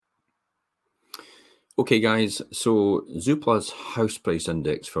Okay, guys, so Zoopla's house price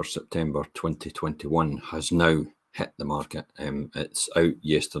index for September 2021 has now hit the market. It's out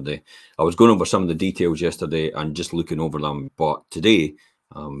yesterday. I was going over some of the details yesterday and just looking over them, but today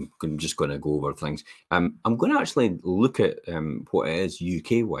I'm just going to go over things. I'm going to actually look at what it is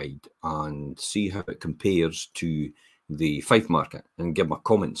UK-wide and see how it compares to the Fife market and give my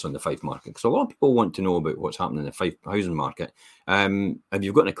comments on the Fife market, because a lot of people want to know about what's happening in the Fife housing market. If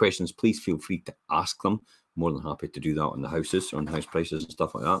you've got any questions, please feel free to ask them. More than happy to do that on the houses, on house prices and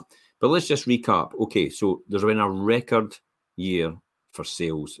stuff like that. But let's just recap. Okay, so there's been a record year for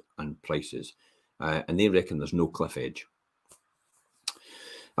sales and prices, and they reckon there's no cliff edge.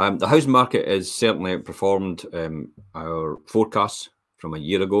 The housing market is certainly outperformed our forecasts from a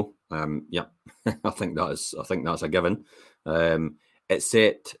year ago. Yeah, I think that's a given. It's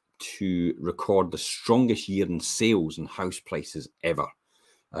set to record the strongest year in sales and house prices ever,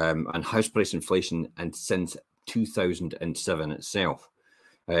 and house price inflation and since 2007 itself,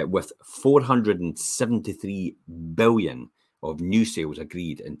 with 473 billion of new sales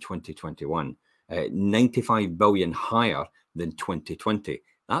agreed in 2021, 95 billion higher than 2020.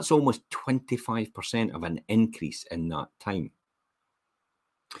 That's almost 25% of an increase in that time.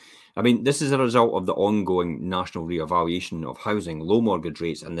 I mean, this is a result of the ongoing national re-evaluation of housing, low mortgage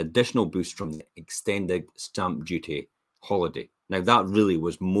rates, and the additional boost from the extended stamp duty holiday. Now, that really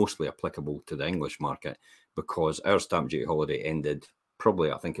was mostly applicable to the English market because our stamp duty holiday ended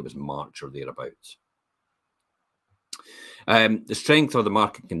probably, I think it was March or thereabouts. The strength of the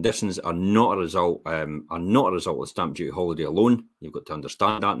market conditions are not a result of stamp duty holiday alone. You've got to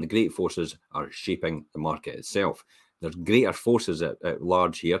understand that, and the great forces are shaping the market itself. There's greater forces at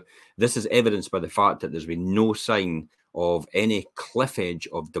large here. This is evidenced by the fact that there's been no sign of any cliff edge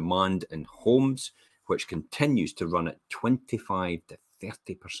of demand in homes, which continues to run at 25 to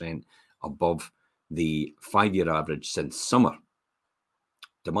 30% above the 5-year average since summer.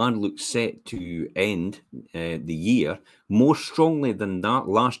 Demand looks set to end the year more strongly than that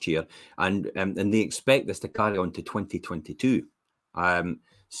last year, and they expect this to carry on to 2022.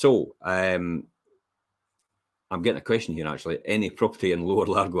 I'm getting a question here, actually. Any property in Lower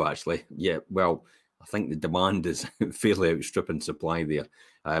Largo, actually? Yeah, well, I think the demand is fairly outstripping supply there.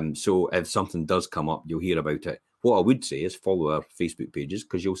 So if something does come up, you'll hear about it. What I would say is follow our Facebook pages,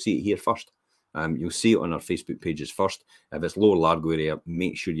 because you'll see it here first. You'll see it on our Facebook pages first. If it's Lower Largo area,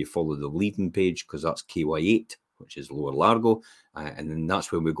 make sure you follow the leading page, because that's KY8, which is Lower Largo. And then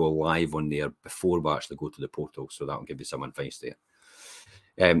that's where we go live on there before we actually go to the portal. So that'll give you some advice there.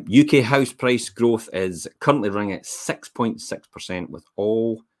 UK house price growth is currently running at 6.6%, with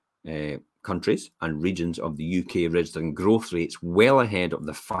all countries and regions of the UK registering growth rates well ahead of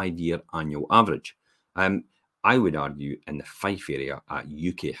the 5-year annual average. I would argue in the Fife area,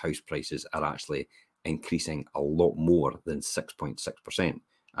 UK house prices are actually increasing a lot more than 6.6%.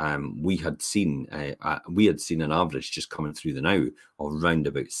 We had seen an average just coming through the now of around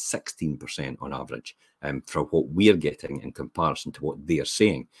about 16% on average from what we're getting in comparison to what they're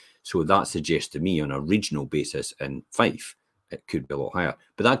saying. So that suggests to me on a regional basis in Fife, it could be a lot higher.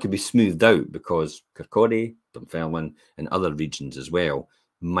 But that could be smoothed out because Kirkcaldy, Dunfermline and other regions as well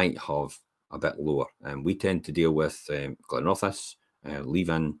might have a bit lower. We tend to deal with Glenrothes,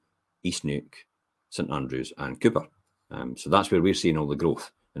 Leven, East Neuk, St Andrews and Cooper. So that's where we're seeing all the growth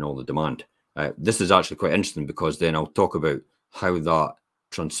and all the demand. This is actually quite interesting because then I'll talk about how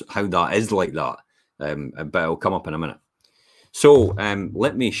that is like that, but it'll come up in a minute. So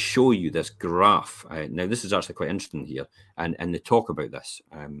let me show you this graph. Now, this is actually quite interesting here, and they talk about this.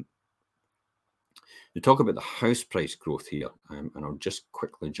 They talk about the house price growth here, and I'll just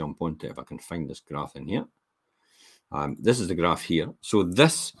quickly jump onto it if I can find this graph in here. This is the graph here. So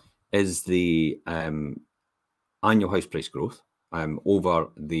this is the annual house price growth over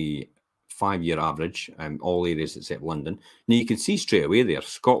the 5-year average, all areas except London. Now you can see straight away there,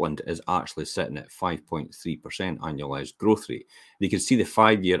 Scotland is actually sitting at 5.3% annualised growth rate. You can see the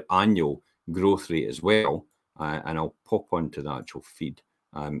 5-year annual growth rate as well, and I'll pop onto the actual feed,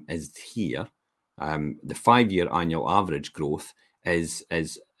 is here. The 5-year annual average growth is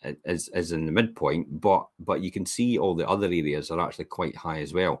in the midpoint, but you can see all the other areas are actually quite high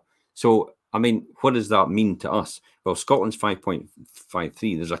as well. So I mean, what does that mean to us? Well, Scotland's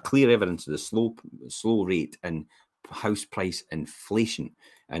 5.53. There's a clear evidence of the slow rate in house price inflation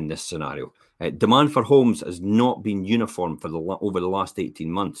in this scenario. Demand for homes has not been uniform for over the last 18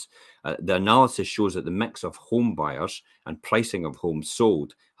 months. The analysis shows that the mix of home buyers and pricing of homes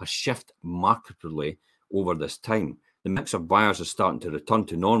sold has shifted markedly over this time. The mix of buyers is starting to return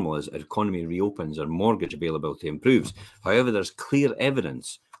to normal as the economy reopens and mortgage availability improves. However, there's clear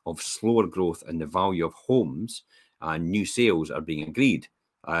evidence of slower growth in the value of homes and new sales are being agreed.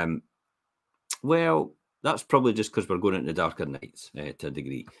 Well, that's probably just because we're going into darker nights to a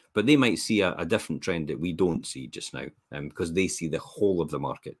degree. But they might see a different trend that we don't see just now because they see the whole of the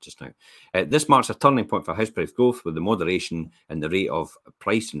market just now. This marks a turning point for house price growth, with the moderation in the rate of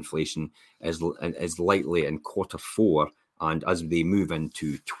price inflation is likely in Q4 and as they move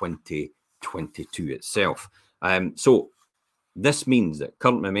into 2022 itself. So this means that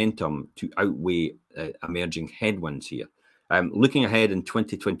current momentum to outweigh emerging headwinds here. Looking ahead in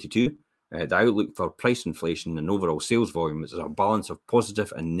 2022, the outlook for price inflation and overall sales volume is a balance of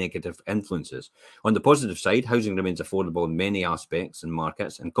positive and negative influences. On the positive side, housing remains affordable in many aspects and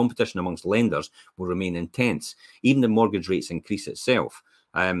markets, and competition amongst lenders will remain intense. Even the mortgage rates increase itself.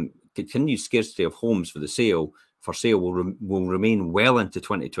 Continued scarcity of homes for sale will remain well into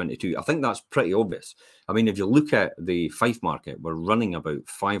 2022. I think that's pretty obvious. I mean, if you look at the Fife market, we're running about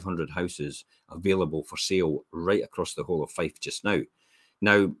 500 houses available for sale right across the whole of Fife just now.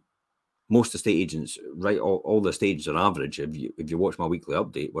 Now, most estate agents, right, all the estate agents on average, if you watch my weekly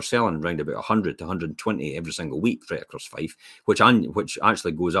update, we're selling around about 100 to 120 every single week right across Fife, which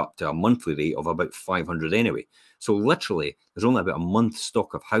actually goes up to a monthly rate of about 500 anyway. So literally, there's only about a month's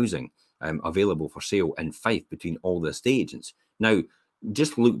stock of housing available for sale in Fife between all the estate agents. Now,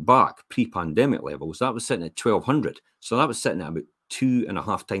 just look back pre-pandemic levels, that was sitting at 1,200. So that was sitting at about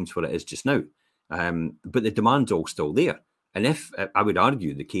 2.5 times what it is just now. But the demand's all still there. And if I would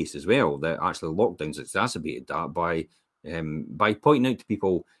argue the case as well that actually lockdowns exacerbated that by pointing out to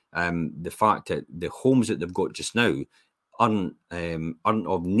people the fact that the homes that they've got just now aren't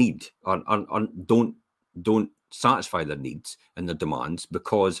of need, don't satisfy their needs and their demands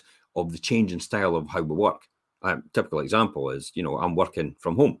because of the change in style of how we work. Typical example is, I'm working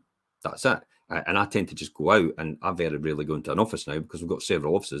from home. That's it. And I tend to just go out, and I very rarely go into an office now because we've got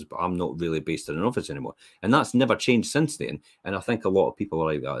several offices, but I'm not really based in an office anymore. And that's never changed since then. And I think a lot of people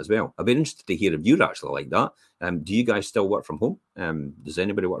are like that as well. I'd be interested to hear if you're actually like that. Do you guys still work from home? Does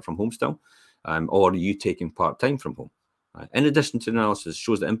anybody work from home still? Or are you taking part-time from home? In addition to analysis,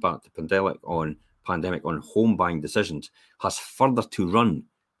 shows the impact of the pandemic on home buying decisions has further to run.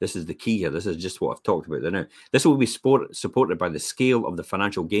 This is the key here. This is just what I've talked about there now. This will be supported by the scale of the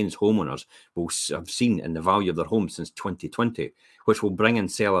financial gains homeowners will have seen in the value of their homes since 2020, which will bring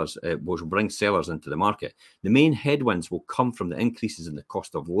sellers into the market. The main headwinds will come from the increases in the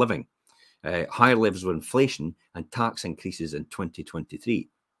cost of living, higher levels of inflation, and tax increases in 2023.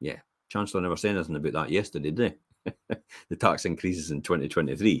 Yeah, Chancellor never said anything about that yesterday, did they? The tax increases in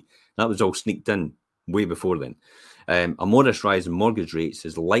 2023. That was all sneaked in way before then. A modest rise in mortgage rates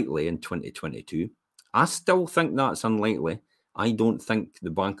is likely in 2022. I still think that's unlikely. I don't think the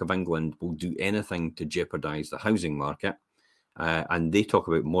Bank of England will do anything to jeopardise the housing market. And they talk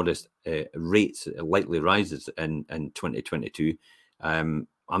about modest rates, likely rises in 2022. I'm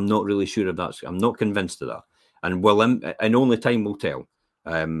not really sure of that. I'm not convinced of that. And only time will tell.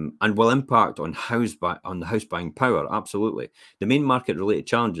 And will impact on the house buying power. Absolutely. The main market-related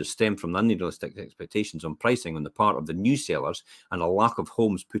challenges stem from the unrealistic expectations on pricing on the part of the new sellers and a lack of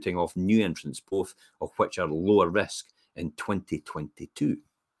homes putting off new entrants, both of which are lower risk in 2022.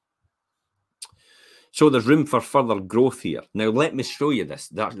 So there's room for further growth here. Now, let me show you this.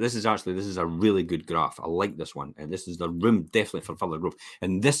 This is a really good graph. I like this one. And this is the room definitely for further growth.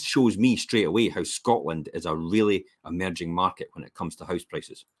 And this shows me straight away how Scotland is a really emerging market when it comes to house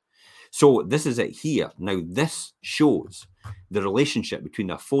prices. So this is it here. Now, this shows the relationship between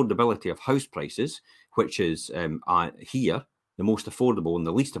the affordability of house prices, which is here, the most affordable and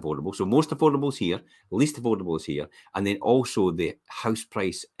the least affordable. So most affordable is here, least affordable is here. And then also the house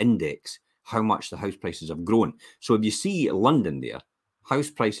price index, how much the house prices have grown. So if you see London there,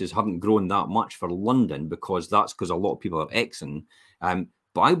 house prices haven't grown that much for London because a lot of people are exiting.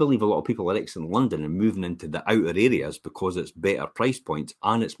 But I believe a lot of people are exiting London and moving into the outer areas because it's better price points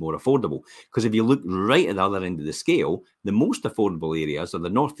and it's more affordable. Because if you look right at the other end of the scale, the most affordable areas are the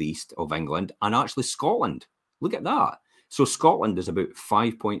northeast of England and actually Scotland. Look at that. So Scotland is about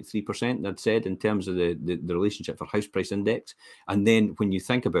 5.3%, I'd said, in terms of the relationship for house price index. And then when you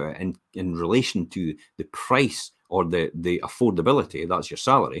think about it in relation to the price or the affordability, that's your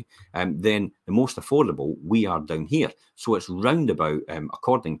salary, then the most affordable, we are down here. So it's round about,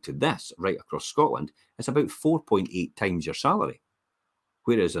 according to this, right across Scotland, it's about 4.8 times your salary.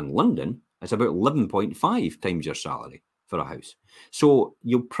 Whereas in London, it's about 11.5 times your salary for a house. So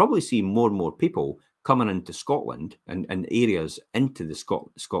you'll probably see more and more people coming into Scotland and areas into the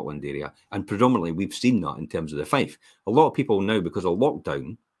Scotland area. And predominantly, we've seen that in terms of the Fife. A lot of people now, because of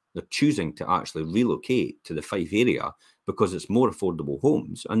lockdown, they're choosing to actually relocate to the Fife area because it's more affordable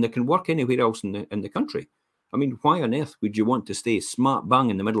homes and they can work anywhere else in the country. I mean, why on earth would you want to stay smack bang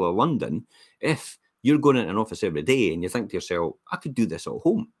in the middle of London if you're going into an office every day and you think to yourself, I could do this at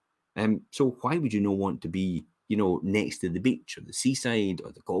home? So why would you not want to be, next to the beach or the seaside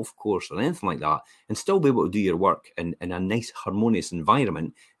or the golf course or anything like that and still be able to do your work in a nice, harmonious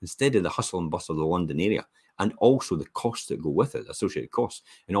environment instead of the hustle and bustle of the London area? And also the costs that go with it, associated costs,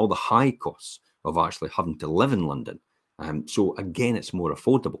 and all the high costs of actually having to live in London. So again, it's more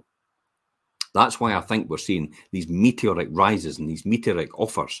affordable. That's why I think we're seeing these meteoric rises and these meteoric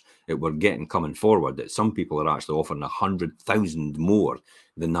offers that we're getting coming forward, that some people are actually offering 100,000 more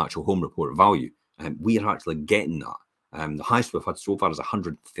than the actual home report value. And we are actually getting that. The highest we've had so far is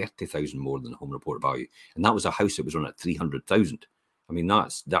 130,000 more than the home report value. And that was a house that was on at 300,000. I mean,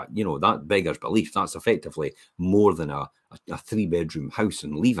 that beggars belief. That's effectively more than a 3-bedroom house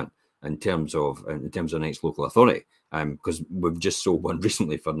in Leven in terms of the next local authority, because we've just sold one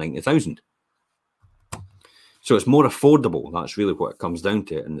recently for 90,000. So it's more affordable. That's really what it comes down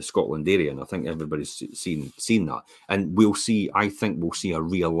to in the Scotland area, and I think everybody's seen that. And I think we'll see a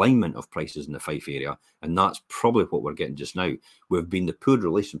realignment of prices in the Fife area, and that's probably what we're getting just now. We've been the poor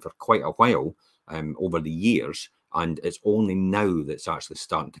relation for quite a while over the years. And it's only now that's actually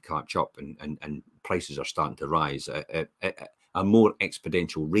starting to catch up and prices are starting to rise at a more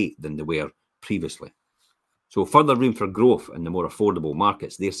exponential rate than they were previously. So further room for growth in the more affordable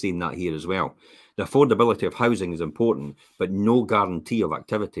markets. They're seeing that here as well. The affordability of housing is important, but no guarantee of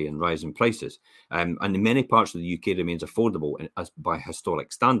activity and rising prices. And in many parts of the UK remains affordable by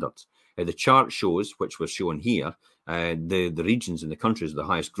historic standards. The chart shows, which was shown here, the regions and the countries with the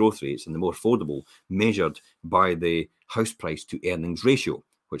highest growth rates and the more affordable, measured by the house price to earnings ratio,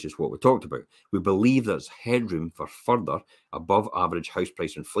 which is what we talked about. We believe there's headroom for further above average house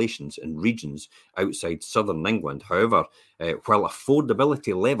price inflations in regions outside southern England. However, while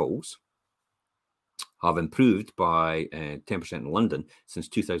affordability levels have improved by 10% in London since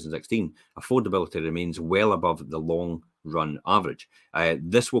 2016, affordability remains well above the long-run average.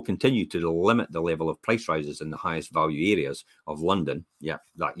 This will continue to limit the level of price rises in the highest value areas of London. Yeah,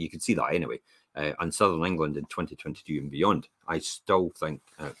 that you can see that anyway. And southern England in 2022 and beyond. I still think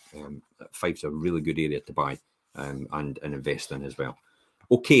Fife's a really good area to buy and invest in as well.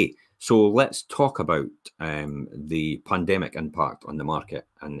 Okay, so let's talk about the pandemic impact on the market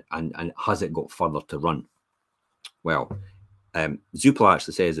and has it got further to run? Well, Zoopla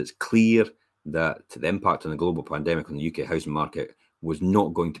actually says it's clear that the impact on the global pandemic on the UK housing market was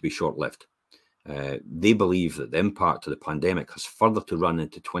not going to be short-lived. They believe that the impact of the pandemic has further to run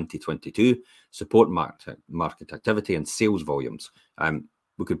into 2022, support market activity and sales volumes.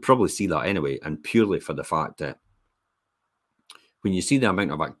 We could probably see that anyway, and purely for the fact that when you see the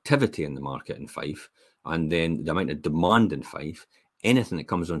amount of activity in the market in Fife and then the amount of demand in Fife, anything that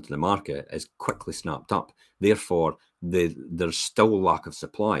comes onto the market is quickly snapped up. Therefore, there's still a lack of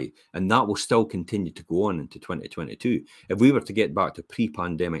supply, and that will still continue to go on into 2022. If we were to get back to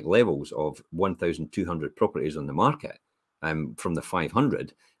pre-pandemic levels of 1,200 properties on the market from the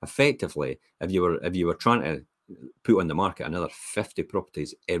 500, effectively, if you were trying to put on the market another 50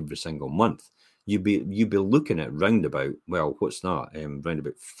 properties every single month, you'd be looking at round about, well, what's that? Round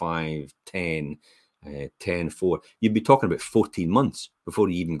about 5, 10, 10, 4. You'd be talking about 14 months before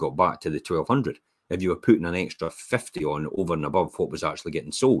you even got back to the 1,200 if you were putting an extra 50 on over and above what was actually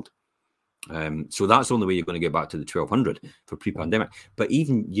getting sold. So that's the only way you're going to get back to the 1,200 for pre-pandemic. But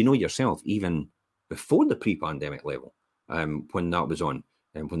even, yourself, even before the pre-pandemic level, when that was on,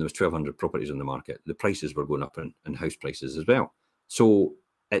 when there was 1,200 properties on the market, the prices were going up in house prices as well. So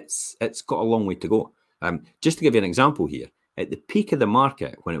it's got a long way to go. Just to give you an example here, at the peak of the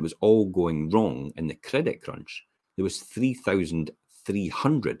market, when it was all going wrong in the credit crunch, there was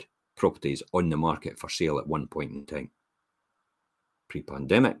 3,300 properties on the market for sale at one point in time.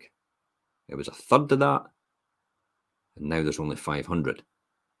 Pre-pandemic, it was a third of that, and now there's only 500.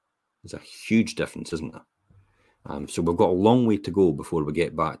 There's a huge difference, isn't there? So we've got a long way to go before we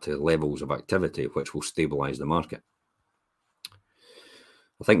get back to levels of activity which will stabilise the market.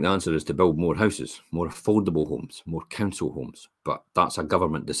 I think the answer is to build more houses, more affordable homes, more council homes. But that's a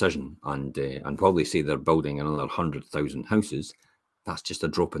government decision. And while they say they're building another 100,000 houses, that's just a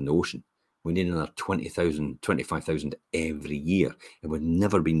drop in the ocean. We need another 20,000, 25,000 every year. And we've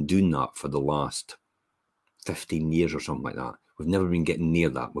never been doing that for the last 15 years or something like that. We've never been getting near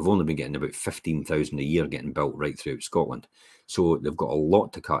that. We've only been getting about 15,000 a year getting built right throughout Scotland. So they've got a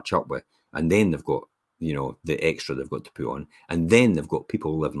lot to catch up with. And then they've got the extra they've got to put on. And then they've got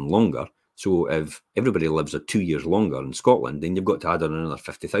people living longer. So if everybody lives 2 years longer in Scotland, then you've got to add on another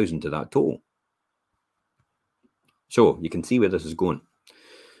 50,000 to that total. So you can see where this is going.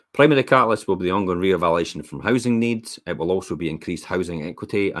 Primary catalyst will be the ongoing re-evaluation from housing needs. It will also be increased housing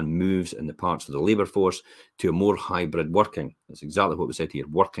equity and moves in the parts of the labour force to a more hybrid working. That's exactly what we said here,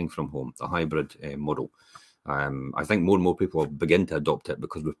 working from home, the hybrid model. I think more and more people will begin to adopt it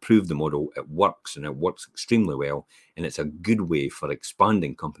because we've proved the model, it works, and it works extremely well. And it's a good way for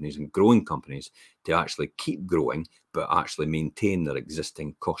expanding companies and growing companies to actually keep growing, but actually maintain their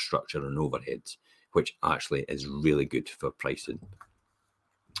existing cost structure and overheads, which actually is really good for pricing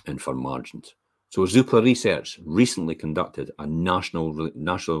and for margins. So Zoopla Research recently conducted a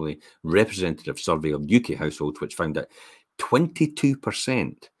nationally representative survey of UK households, which found that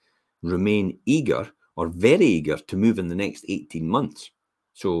 22% remain eager or very eager to move in the next 18 months.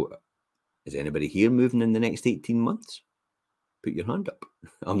 So is anybody here moving in the next 18 months? Put your hand up.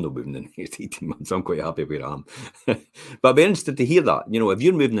 I'm not moving in the next 18 months. I'm quite happy where I am. But I'd be interested to hear that. You know, if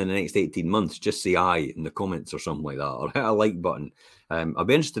you're moving in the next 18 months, just say aye in the comments or something like that, or hit a like button. I'd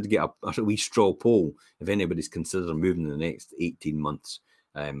be interested to get a wee straw poll if anybody's considering moving in the next 18 months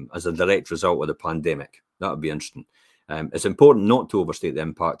as a direct result of the pandemic. That would be interesting. It's important not to overstate the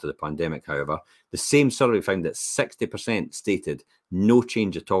impact of the pandemic, however. The same survey found that 60% stated no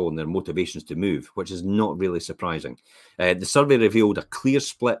change at all in their motivations to move, which is not really surprising. The survey revealed a clear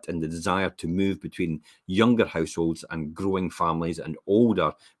split in the desire to move between younger households and growing families and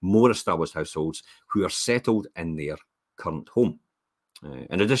older, more established households who are settled in their current home.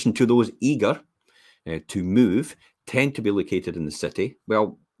 In addition to those eager to move, tend to be located in the city.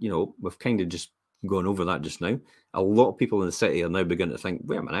 Well, you know, we've kind of just gone over that just now. A lot of people in the city are now beginning to think,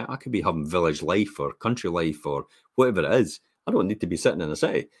 wait a minute, I could be having village life or country life or whatever it is. I don't need to be sitting in a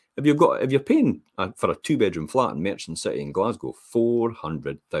city. If you're paying for a 2-bedroom flat in Merchant City in Glasgow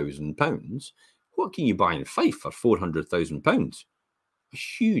 £400,000, what can you buy in Fife for £400,000? A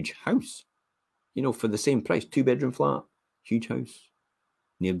huge house, you know, for the same price. 2-bedroom flat, huge house,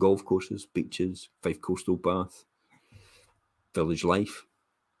 near golf courses, beaches, Fife Coastal Bath, village life.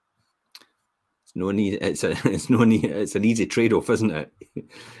 It's an easy trade-off, isn't it?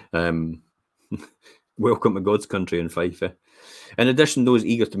 Welcome to God's country in Fife. In addition, those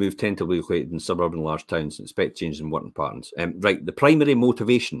eager to move tend to be located in suburban large towns and expect changes in working patterns. Right, the primary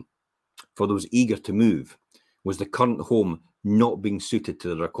motivation for those eager to move was the current home not being suited to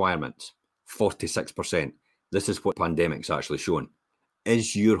the requirements. 46%. This is what the pandemic's actually shown.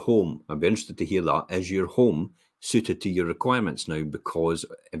 Is your home, I'd be interested to hear that, is your home suited to your requirements now because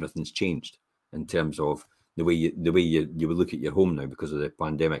everything's changed in terms of the way you would look at your home now because of the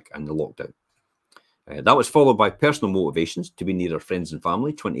pandemic and the lockdown? That was followed by personal motivations to be near our friends and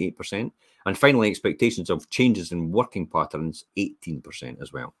family, 28%. And finally, expectations of changes in working patterns, 18%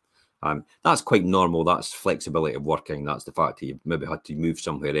 as well. That's quite normal. That's flexibility of working. That's the fact that you've maybe had to move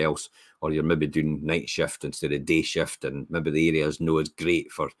somewhere else, or you're maybe doing night shift instead of day shift, and maybe the area is not as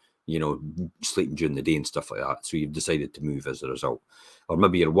great for, you know, sleeping during the day and stuff like that. So you've decided to move as a result. Or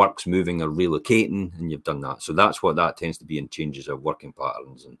maybe your work's moving or relocating and you've done that. So that's what that tends to be in changes of working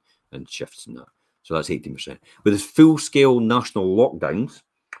patterns and shifts and that. So that's 18%. With the full-scale national lockdowns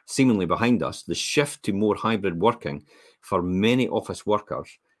seemingly behind us, the shift to more hybrid working for many office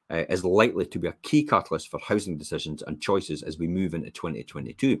workers is likely to be a key catalyst for housing decisions and choices as we move into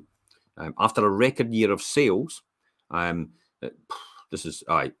 2022. After a record year of sales, this is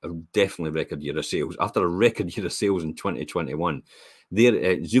definitely a record year of sales. After a record year of sales in 2021,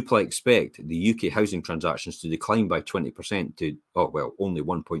 Zoopla expect the UK housing transactions to decline by 20% to, only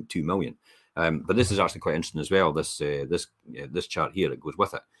 1.2 million. But this is actually quite interesting as well. This chart here, it goes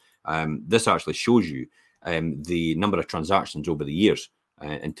with it. This actually shows you the number of transactions over the years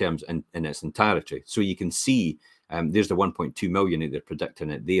in its entirety. So you can see there's the 1.2 million that they're predicting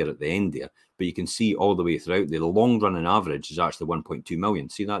it there at the end there. But you can see all the way throughout there, the long running average is actually 1.2 million.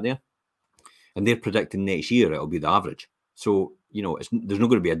 See that there? And they're predicting next year it'll be the average. So, you know, there's not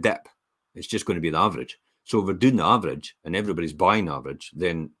going to be a dip. It's just going to be the average. So if we're doing the average and everybody's buying average,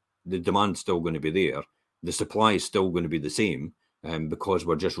 then the demand's still going to be there. The supply is still going to be the same because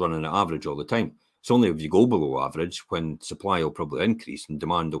we're just running at average all the time. It's only if you go below average when supply will probably increase and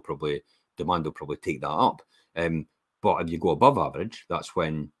demand will probably take that up. But if you go above average, that's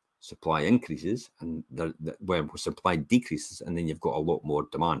when supply increases and when supply decreases, and then you've got a lot more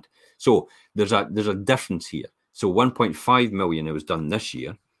demand. So there's a difference here. So 1.5 million it was done this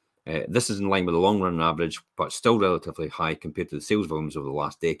year. This is in line with the long run average, but still relatively high compared to the sales volumes over the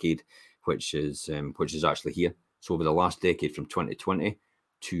last decade, which is actually here. So over the last decade, from 2020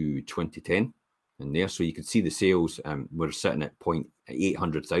 to 2010, and there, so you can see the sales were sitting at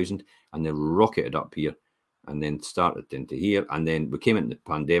 800,000, and they rocketed up here, and then started into here, and then we came into the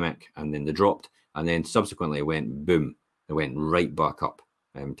pandemic, and then they dropped, And then subsequently it went boom. It went right back up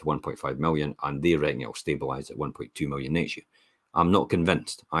to 1.5 million, and they reckon it'll stabilise at 1.2 million next year. I'm not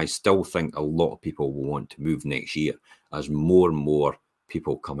convinced. I still think a lot of people will want to move next year as more and more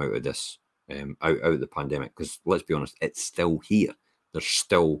people come out of this, out of the pandemic. Because let's be honest, it's still here. It's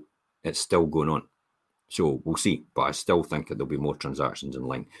still going on. So we'll see, but I still think that there'll be more transactions in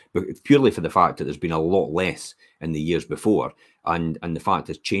line, but purely for the fact that there's been a lot less in the years before, and the fact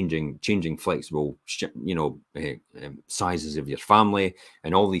is changing flexible, sizes of your family,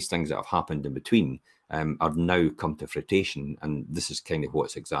 and all these things that have happened in between have now come to fruition, and this is kind of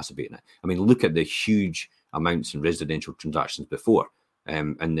what's exacerbating it. I mean, look at the huge amounts in residential transactions before,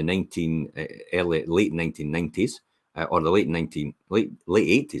 in the late 1990s. Or the late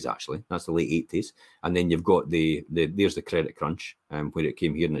 80s, actually. That's the late 80s. And then you've got there's the credit crunch, where it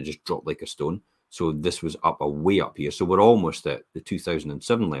came here and it just dropped like a stone. So this was way up here. So we're almost at the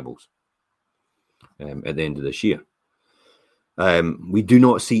 2007 levels at the end of this year. We do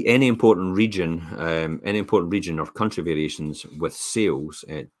not see any important region or country variations with sales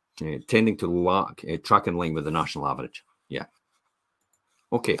tending to track in line with the national average. Yeah.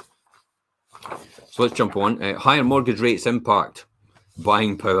 Okay. So let's jump on. Higher mortgage rates impact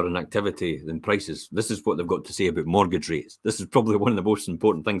buying power and activity than prices. This is what they've got to say about mortgage rates. This is probably one of the most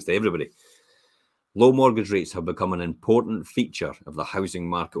important things to everybody. Low mortgage rates have become an important feature of the housing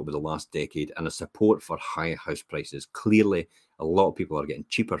market over the last decade, and a support for high house prices. Clearly, a lot of people are getting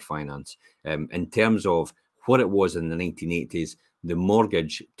cheaper finance. In terms of what it was in the 1980s, the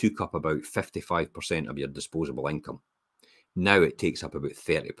mortgage took up about 55% of your disposable income. Now it takes up about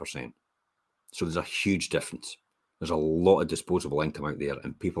 30%. So there's a huge difference. There's a lot of disposable income out there,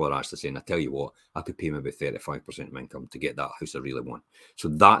 and people are actually saying, I tell you what, I could pay maybe 35% of my income to get that house I really want. So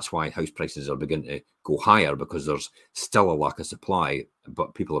that's why house prices are beginning to go higher, because there's still a lack of supply,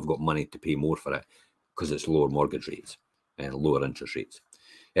 but people have got money to pay more for it because it's lower mortgage rates and lower interest rates.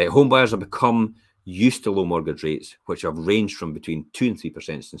 Home buyers have become used to low mortgage rates, which have ranged from between 2 and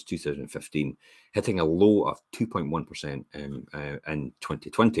 3% since 2015, hitting a low of 2.1% in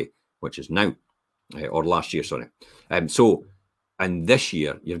 2020. Which is now, or last year, sorry. So, and this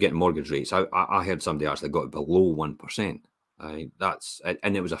year, you're getting mortgage rates. I heard somebody actually got it below 1%.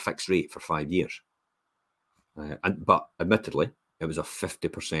 And it was a fixed rate for 5 years. But admittedly, it was a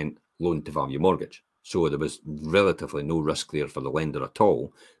 50% loan to value mortgage. So there was relatively no risk there for the lender at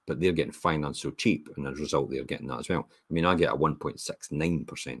all, but they're getting financed so cheap, and as a result, they're getting that as well. I mean, I get a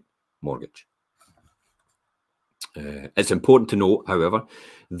 1.69% mortgage. It's important to note, however,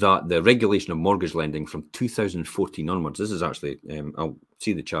 that the regulation of mortgage lending from 2014 onwards, this is actually, I'll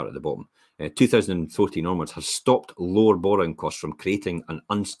see the chart at the bottom, 2014 onwards has stopped lower borrowing costs from creating an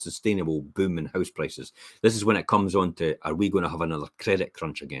unsustainable boom in house prices. This is when it comes on to, are we going to have another credit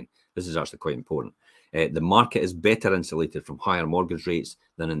crunch again? This is actually quite important. The market is better insulated from higher mortgage rates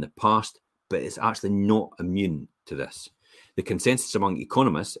than in the past, but it's actually not immune to this. The consensus among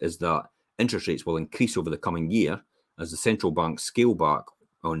economists is that interest rates will increase over the coming year as the central banks scale back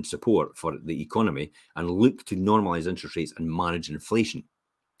on support for the economy and look to normalise interest rates and manage inflation.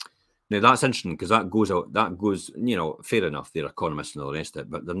 Now that's interesting, because that goes, fair enough, they're economists and all the rest of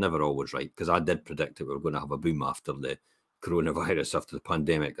it, but they're never always right, because I did predict that we were going to have a boom after the coronavirus, after the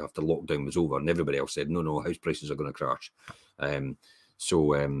pandemic, after lockdown was over, and everybody else said, no, house prices are going to crash.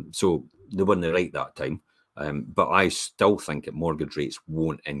 So they weren't right that time. But I still think that mortgage rates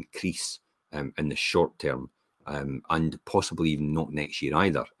won't increase in the short term, and possibly even not next year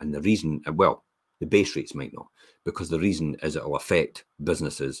either. And the reason, the base rates might not, because the reason is it'll affect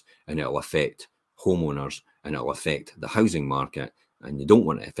businesses, and it'll affect homeowners, and it'll affect the housing market. And you don't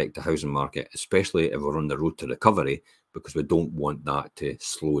want to affect the housing market, especially if we're on the road to recovery, because we don't want that to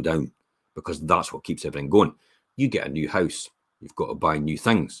slow down, because that's what keeps everything going. You get a new house, you've got to buy new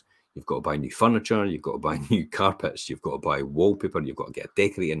things. You've got to buy new furniture, you've got to buy new carpets, you've got to buy wallpaper, you've got to get a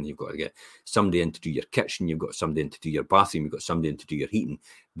decorating, you've got to get somebody in to do your kitchen, you've got somebody in to do your bathroom, you've got somebody in to do your heating.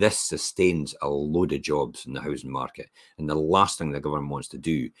 This sustains a load of jobs in the housing market. And the last thing the government wants to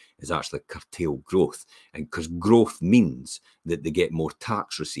do is actually curtail growth. And because growth means that they get more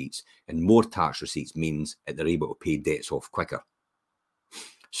tax receipts, and more tax receipts means that they're able to pay debts off quicker.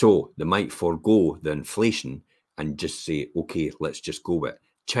 So they might forego the inflation and just say, okay, let's just go with it.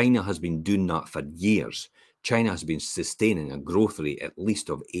 China has been doing that for years. China has been sustaining a growth rate at least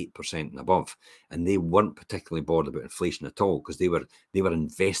of 8% and above, and they weren't particularly bothered about inflation at all, because they were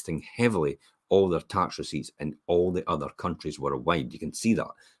investing heavily all their tax receipts in all the other countries worldwide. You can see that,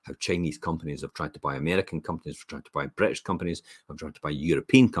 how Chinese companies have tried to buy American companies, have tried to buy British companies, have tried to buy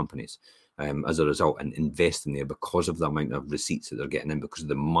European companies. as a result and invest in there because of the amount of receipts that they're getting in, because of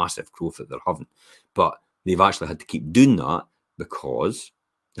the massive growth that they're having. But they've actually had to keep doing that because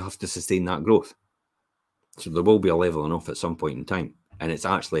they have to sustain that growth. So there will be a leveling off at some point in time, and it's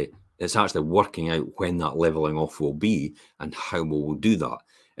actually working out when that leveling off will be and how we'll do that.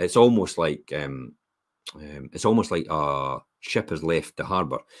 It's almost like a ship has left the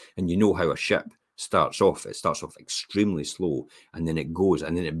harbour, and you know how a ship starts off. It starts off extremely slow, and then it goes,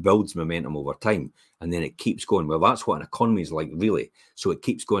 and then it builds momentum over time, and then it keeps going. Well, that's what an economy is like, really. So it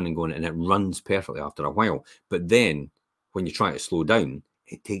keeps going and going, and it runs perfectly after a while. But then when you try to slow down,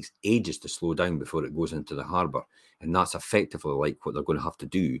 it takes ages to slow down before it goes into the harbour. And that's effectively like what they're going to have to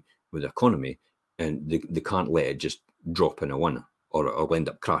do with the economy. And they can't let it just drop in a one or it'll end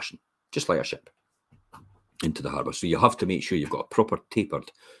up crashing, just like a ship, into the harbour. So you have to make sure you've got a proper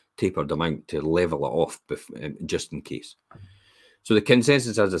tapered amount to level it off just in case. So the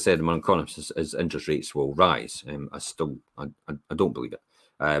consensus, as I said, among economists is interest rates will rise. I don't believe it.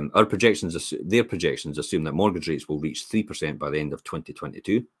 Their projections assume that mortgage rates will reach 3% by the end of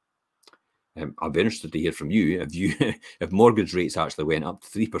 2022. I'd be interested to hear from you. If mortgage rates actually went up to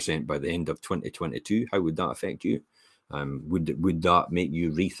 3% by the end of 2022, how would that affect you? Would that make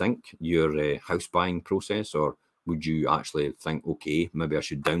you rethink your house buying process, or would you actually think, okay, maybe I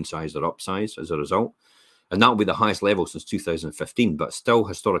should downsize or upsize as a result? And that will be the highest level since 2015, but still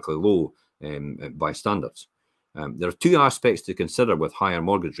historically low by standards. There are two aspects to consider with higher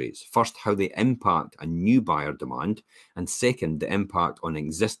mortgage rates. First, how they impact a new buyer demand, and second, the impact on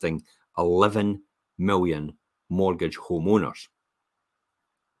existing 11 million mortgage homeowners.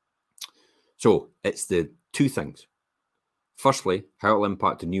 So it's the two things. Firstly, how it'll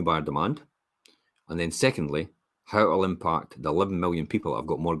impact the new buyer demand, and then secondly, how it'll impact the 11 million people that have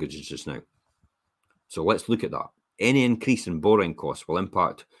got mortgages just now. So let's look at that. Any increase in borrowing costs will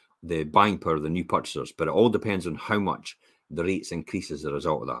impact the buying power of the new purchasers, but it all depends on how much the rates increase as a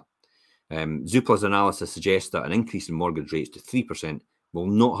result of that. Zoopla's analysis suggests that an increase in mortgage rates to 3% will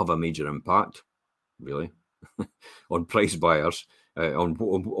not have a major impact, really, on price buyers,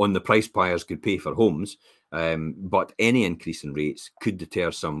 on the price buyers could pay for homes, but any increase in rates could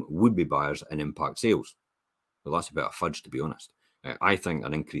deter some would-be buyers and impact sales. Well, that's a bit of fudge, to be honest. I think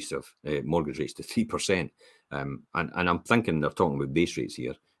an increase of mortgage rates to 3%, and I'm thinking they're talking about base rates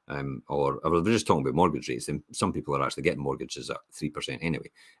here, or they're just talking about mortgage rates, and some people are actually getting mortgages at 3%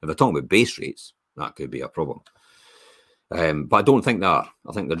 anyway. If they're talking about base rates, that could be a problem. But I don't think they are.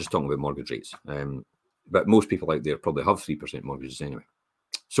 I think they're just talking about mortgage rates. But most people out there probably have 3% mortgages anyway.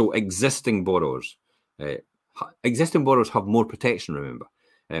 So existing borrowers have more protection, remember,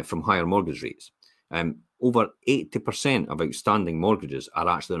 from higher mortgage rates. Over 80% of outstanding mortgages are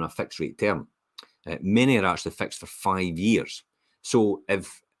actually on a fixed rate term. Many are actually fixed for 5 years. So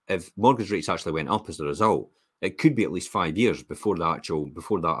if mortgage rates actually went up as a result, it could be at least 5 years before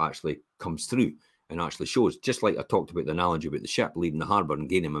that actually comes through and actually shows. Just like I talked about the analogy about the ship leaving the harbour and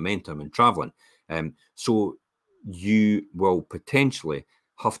gaining momentum and travelling. So you will potentially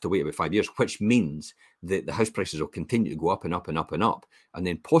have to wait about 5 years, which means that the house prices will continue to go up and up and up and up. And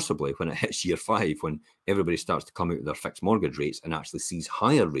then possibly when it hits year 5, when everybody starts to come out of their fixed mortgage rates and actually sees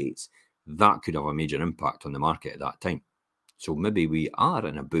higher rates, that could have a major impact on the market at that time. So maybe we are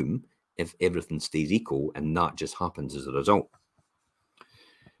in a boom if everything stays equal, and that just happens as a result.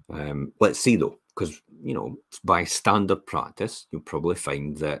 Let's see though, because by standard practice, you'll probably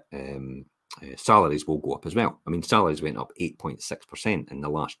find that salaries will go up as well. I mean, salaries went up 8.6% in the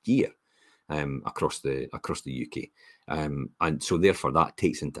last year across the UK, and so therefore that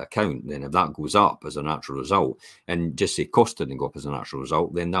takes into account. Then if that goes up as a natural result, and just say cost didn't go up as a natural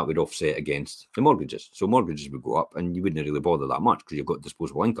result, then that would offset against the mortgages. So mortgages would go up, and you wouldn't really bother that much because you've got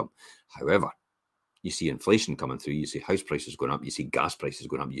disposable income. However, you see inflation coming through, you see house prices going up, you see gas prices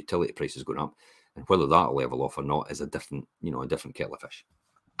going up, utility prices going up, and whether that'll level off or not is a different kettle of fish.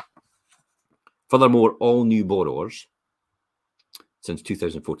 Furthermore, all new borrowers since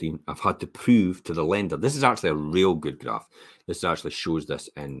 2014 have had to prove to the lender. This is actually a real good graph. This actually shows this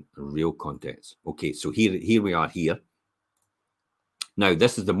in real context. Okay, so here we are here. Now,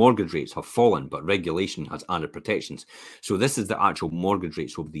 this is the mortgage rates have fallen, but regulation has added protections. So this is the actual mortgage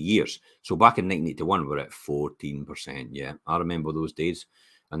rates over the years. So back in 1981, we're at 14%. Yeah, I remember those days.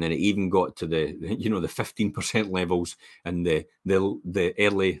 And then it even got to the 15% levels in the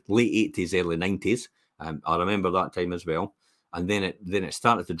late 80s, early 90s. I remember that time as well. And then it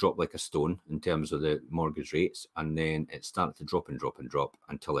started to drop like a stone in terms of the mortgage rates. And then it started to drop and drop and drop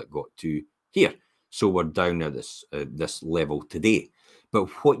until it got to here. So we're down at this level today. But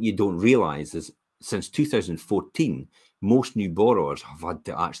what you don't realize is since 2014, most new borrowers have had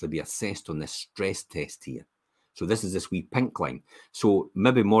to actually be assessed on this stress test here. So this is this wee pink line. So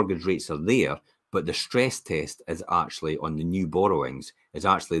maybe mortgage rates are there, but the stress test is actually on the new borrowings, is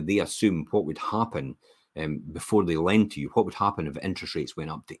actually they assume what would happen before they lend to you, what would happen if interest rates went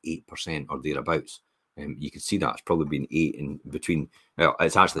up to 8% or thereabouts. You can see that it's probably been 8 in between. Well,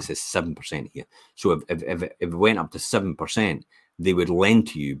 it actually says 7% here. So if it went up to 7%, they would lend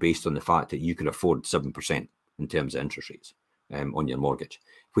to you based on the fact that you could afford 7% in terms of interest rates on your mortgage.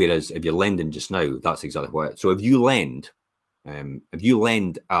 Whereas if you're lending just now, that's exactly what. So if you lend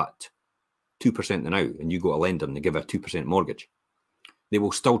at 2% now, and you go to lender and they give a 2% mortgage, they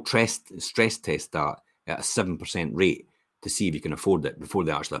will still stress test that at a 7% rate to see if you can afford it before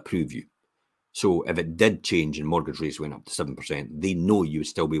they actually approve you. So if it did change and mortgage rates went up to 7%, they know you would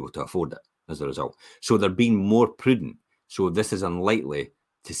still be able to afford it as a result. So they're being more prudent. So this is unlikely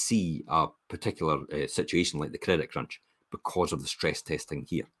to see a particular situation like the credit crunch because of the stress testing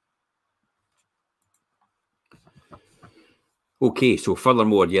here. Okay, so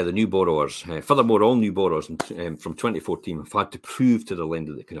furthermore, the new borrowers. Furthermore, all new borrowers from 2014 have had to prove to the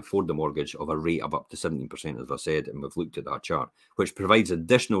lender that can afford the mortgage of a rate of up to 17%, as I said, and we've looked at that chart, which provides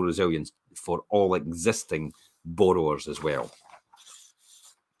additional resilience for all existing borrowers as well.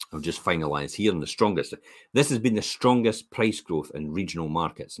 I'll just finalise here on the strongest. This has been the strongest price growth in regional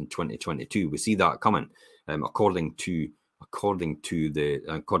markets in 2022. We see that coming, according to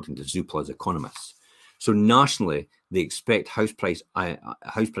Zoopla's economists. So nationally, they expect house prices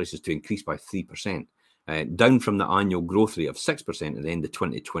to increase by 3%, down from the annual growth rate of 6% at the end of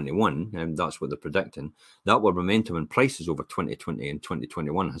 2021, and that's what they're predicting. That momentum in prices over 2020 and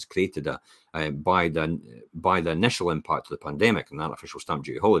 2021 has created by the initial impact of the pandemic and artificial stamp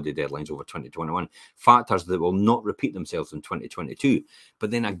duty holiday deadlines over 2021, factors that will not repeat themselves in 2022. But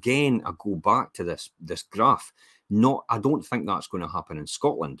then again, I go back to this graph. I don't think that's going to happen in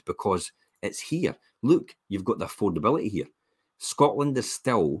Scotland because it's here. Look, you've got the affordability here. Scotland is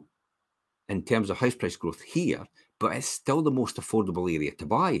still, in terms of house price growth here, but it's still the most affordable area to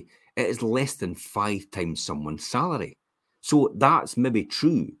buy. It is less than 5 times someone's salary. So that's maybe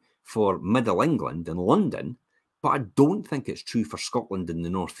true for Middle England and London, but I don't think it's true for Scotland and the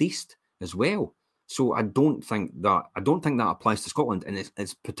Northeast as well. So I don't think that applies to Scotland, and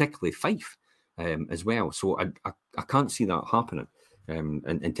it's particularly Fife as well. So I can't see that happening.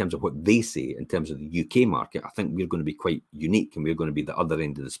 In terms of what they say, in terms of the UK market, I think we're going to be quite unique and we're going to be the other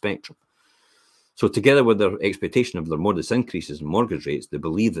end of the spectrum. So together with their expectation of their modest increases in mortgage rates, they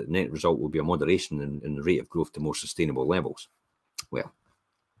believe that the net result will be a moderation in the rate of growth to more sustainable levels. Well,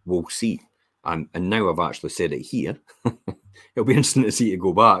 we'll see. And now I've actually said it here. It'll be interesting to see you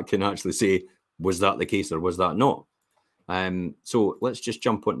go back and actually say, was that the case or was that not? So let's just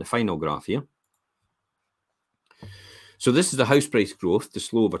jump on the final graph here. So this is the house price growth to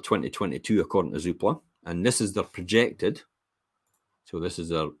slow over 2022 according to Zoopla, and this is their projected. So this is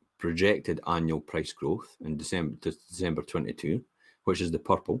their projected annual price growth in December 22, which is the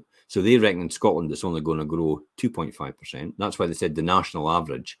purple. So they reckon in Scotland it's only going to grow 2.5%. That's why they said the national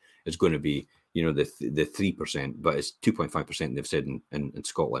average is going to be, the 3%, but it's 2.5% they've said in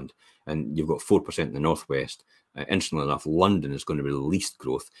Scotland, and you've got 4% in the northwest. Interestingly enough, London is going to be the least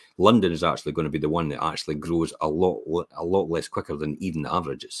growth. London is actually going to be the one that actually grows a lot less quicker than even the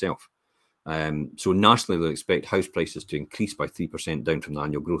average itself. So nationally, they'll expect house prices to increase by 3%, down from the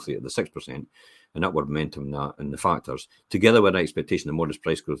annual growth rate of the 6%, and upward momentum in the factors, together with an expectation of modest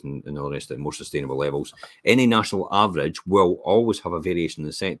price growth and all the rest at more sustainable levels. Any national average will always have a variation in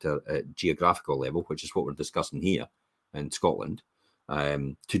the sector at geographical level, which is what we're discussing here in Scotland.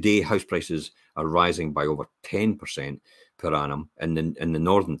 Today, house prices are rising by over 10% per annum in the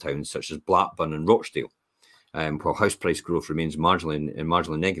northern towns such as Blackburn and Rochdale, while house price growth remains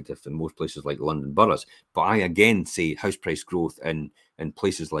marginally negative in most places like London boroughs. But I again say house price growth in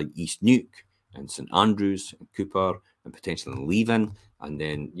places like East Neuk and St Andrews and Cooper and potentially Leven, and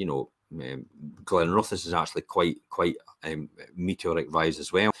then Glenrothes is actually quite meteoric rise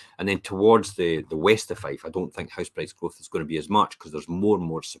as well. And then towards the west of Fife, I don't think house price growth is going to be as much because there's more and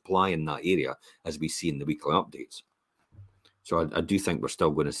more supply in that area, as we see in the weekly updates. So I do think we're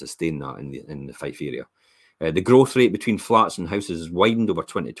still going to sustain that in the Fife area. The growth rate between flats and houses has widened over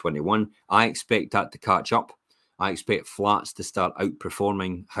 2021. I expect that to catch up. I expect flats to start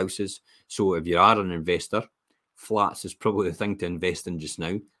outperforming houses. So if you are an investor, flats is probably the thing to invest in just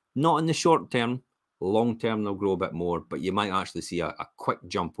now. Not in the short term. Long term, they'll grow a bit more, but you might actually see a quick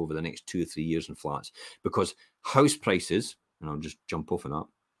jump over the next 2 or 3 years in flats, because house prices, and I'll just jump off of that,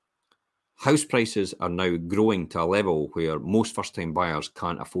 house prices are now growing to a level where most first-time buyers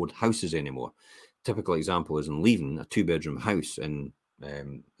can't afford houses anymore. typical example is in Leven, a 2-bedroom house in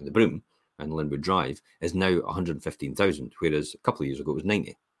the Broom and Linwood Drive is now 115,000, whereas a couple of years ago it was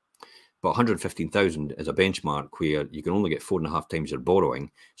 90. But 115,000 is a benchmark where you can only get 4.5 times your borrowing.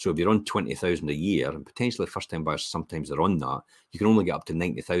 So if you're on 20,000 a year, and potentially first-time buyers sometimes are on that, you can only get up to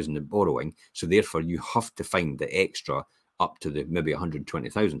 90,000 in borrowing. So therefore, you have to find the extra up to the maybe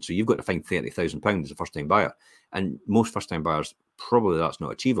 120,000. So you've got to find £30,000 as a first-time buyer, and most first-time buyers probably that's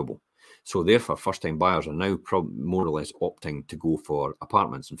not achievable. So therefore, first-time buyers are now more or less opting to go for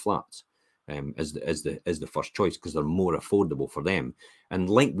apartments and flats as the first choice because they're more affordable for them. And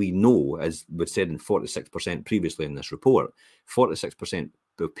like we know, as was said in 46% previously in this report, 46%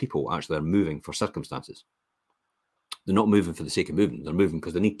 of people actually are moving for circumstances. They're not moving for the sake of moving; they're moving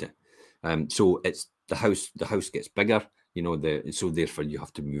because they need to. So it's the house gets bigger. So therefore you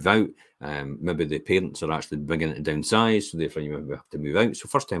have to move out. Maybe the parents are actually beginning to downsize, so therefore you maybe have to move out. So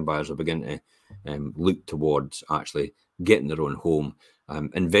first-time buyers are beginning to look towards actually getting their own home.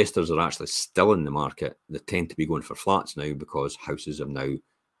 Investors are actually still in the market. They tend to be going for flats now because houses have now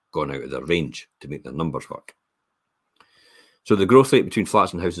gone out of their range to make their numbers work. So the growth rate between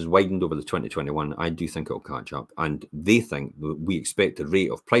flats and houses widened over the 2021. I do think it'll catch up. And they think we expect the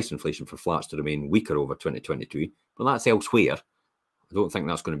rate of price inflation for flats to remain weaker over 2022. But that's elsewhere. I don't think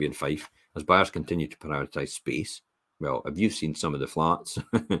that's going to be in Fife as buyers continue to prioritise space. Well, if you've seen some of the flats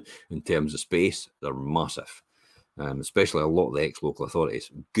in terms of space, they're massive. Especially a lot of the ex-local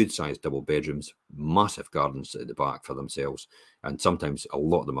authorities, good-sized double bedrooms, massive gardens at the back for themselves, and sometimes a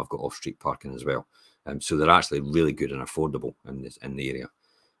lot of them have got off-street parking as well. So they're actually really good and affordable in the area.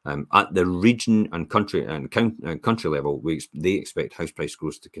 At the region and country level, they expect house price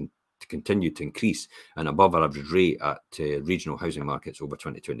growth to continue to increase an above average rate at regional housing markets over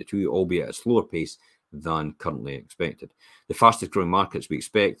 2022, albeit at a slower pace than currently expected. The fastest growing markets we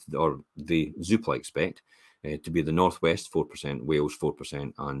expect, or the Zoopla expect, to be the Northwest 4%, Wales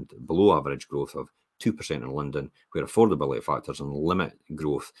 4%, and below average growth of 2% in London, where affordability factors and limit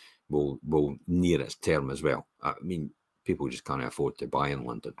growth will near its term as well. I mean, people just can't afford to buy in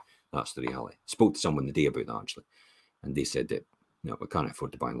London. That's the reality. I spoke to someone the day about that actually, and they said that no, we can't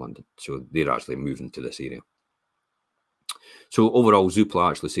afford to buy in London, so they're actually moving to this area. So overall, Zoopla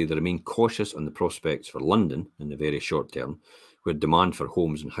actually say they remain cautious on the prospects for London in the very short term, where demand for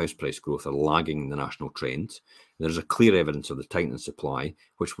homes and house price growth are lagging the national trends. There's a clear evidence of the tightening supply,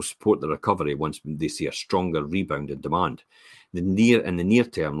 which will support the recovery once they see a stronger rebound in demand. In the near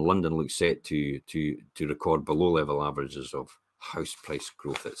term, London looks set to record below level averages of house price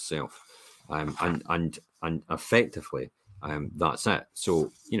growth itself, and effectively that's it.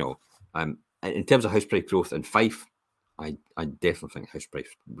 So in terms of house price growth in Fife, I definitely think house price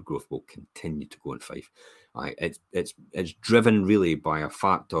growth will continue to go in Fife. It's driven really by a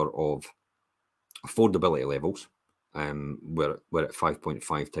factor of affordability levels. We're at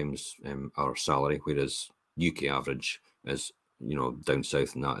 5.5 times our salary, whereas UK average is down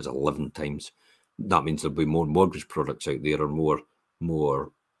south, and that is 11 times. That means there'll be more mortgage products out there, or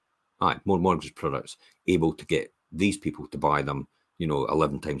more mortgage products able to get these people to buy them.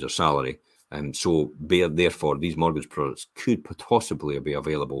 11 times their salary. So therefore, these mortgage products could possibly be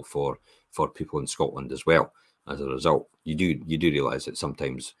available for people in Scotland as well. As a result, you do realise that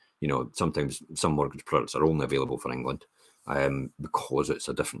sometimes some mortgage products are only available for England because it's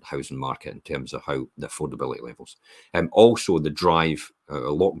a different housing market in terms of how the affordability levels. Also, the drive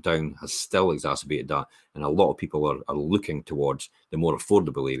lockdown has still exacerbated that, and a lot of people are looking towards the more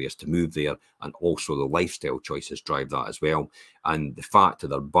affordable areas to move there, and also the lifestyle choices drive that as well. And the fact that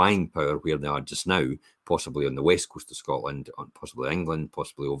their buying power where they are just now, possibly on the west coast of Scotland, possibly England,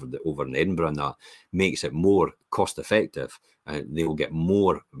 possibly over in Edinburgh, and that makes it more cost effective. They will get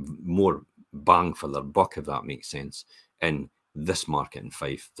more bang for their buck, if that makes sense, in this market in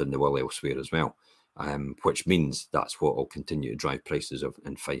Fife than they will elsewhere as well. Which means that's what will continue to drive prices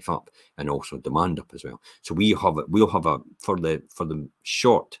in Fife up, and also demand up as well. So we'll have for the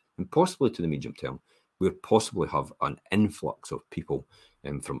short and possibly to the medium term, we'll possibly have an influx of people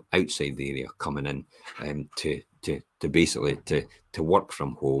from outside the area coming in to basically to work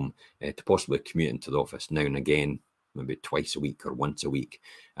from home, to possibly commute into the office now and again, maybe twice a week or once a week,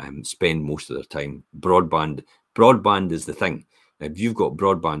 spend most of their time. Broadband is the thing. If you've got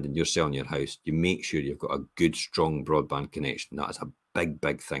broadband and you're selling your house, you make sure you've got a good, strong broadband connection. That is a big,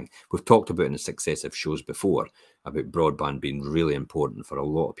 big thing. We've talked about in the successive shows before about broadband being really important for a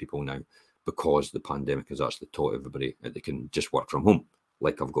lot of people now, because the pandemic has actually taught everybody that they can just work from home,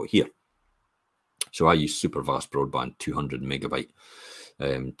 like I've got here. So I use super fast broadband, 200 megabyte,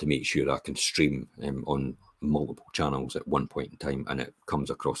 to make sure I can stream on multiple channels at one point in time, and it comes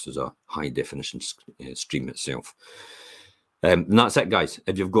across as a high definition stream itself. And that's it, guys.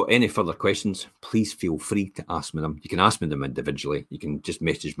 If you've got any further questions, please feel free to ask me them. You can ask me them individually. You can just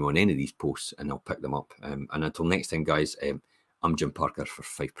message me on any of these posts and I'll pick them up. And until next time, guys, I'm Jim Parker for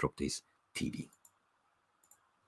Fife Properties TV.